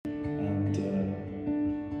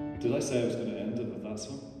Did I say I was going to end it with that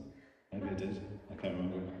song? Maybe I did. I can't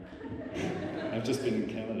remember. I've just been in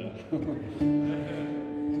Canada.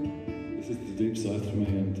 This is the deep south for me,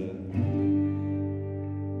 and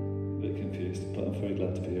a bit confused, but I'm very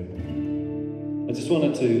glad to be here. I just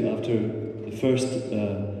wanted to, after the first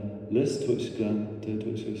list, which Glenn did,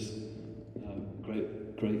 which was a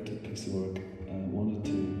great piece of work, I wanted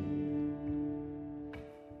to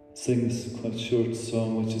sing this quite short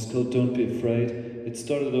song, which is called Don't Be Afraid. It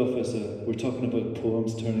started off as we're talking about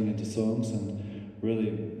poems turning into songs and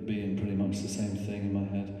really being pretty much the same thing in my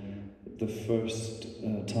head. The first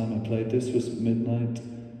time I played this was midnight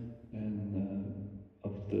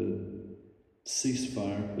of the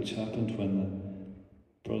ceasefire, which happened when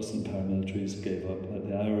the Protestant paramilitaries gave up,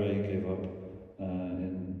 the IRA gave up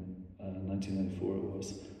in 1994 it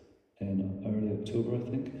was, in early October I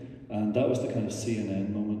think. And that was the kind of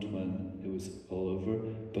CNN moment when it was all over.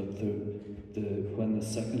 But when the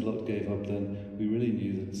second lot gave up, then we really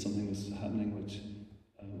knew that something was happening which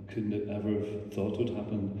couldn't ever have thought would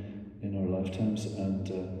happen in our lifetimes, and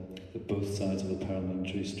that both sides of the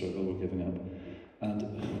paramilitary struggle were giving up.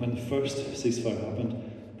 And when the first ceasefire happened,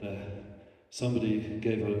 somebody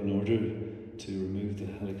gave out an order to remove the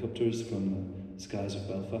helicopters from the skies of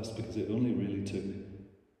Belfast, because it only really took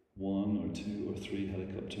 1 or 2 or 3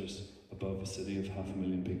 helicopters above a city of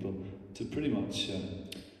 500,000 people to pretty much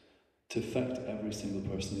to affect every single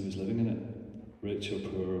person who was living in it, rich or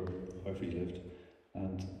poor, or however he lived.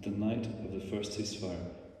 And the night of the first ceasefire,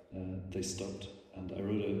 they stopped, and I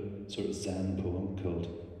wrote a sort of Zen poem called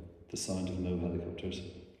The Sound of No Helicopters,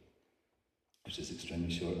 which is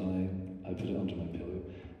extremely short, and I put it under my pillow.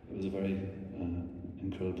 It was a very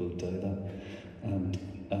incredible day, that. And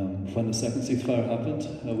when the second ceasefire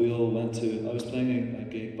happened, we all went to, I was playing a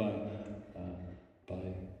gig by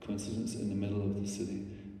coincidence in the middle of the city,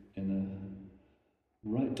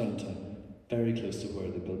 right downtown, very close to where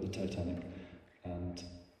they built the Titanic. And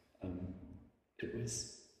it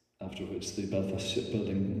was after which the Belfast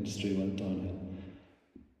shipbuilding industry went downhill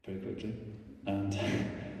very quickly. And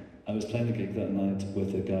I was playing a gig that night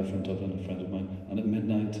with a guy from Dublin, a friend of mine, and at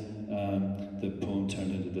midnight the poem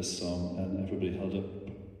turned into this song, and everybody held up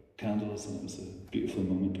candles, and it was a beautiful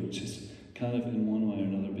moment, which is kind of in one way or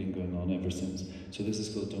another been going on ever since. So this is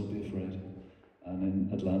called Don't Be Afraid. And in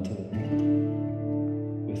Atlanta,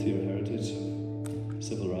 with your heritage of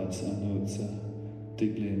civil rights, I know it's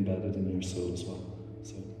deeply embedded in your soul as well.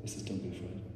 So this is Don't Be Afraid.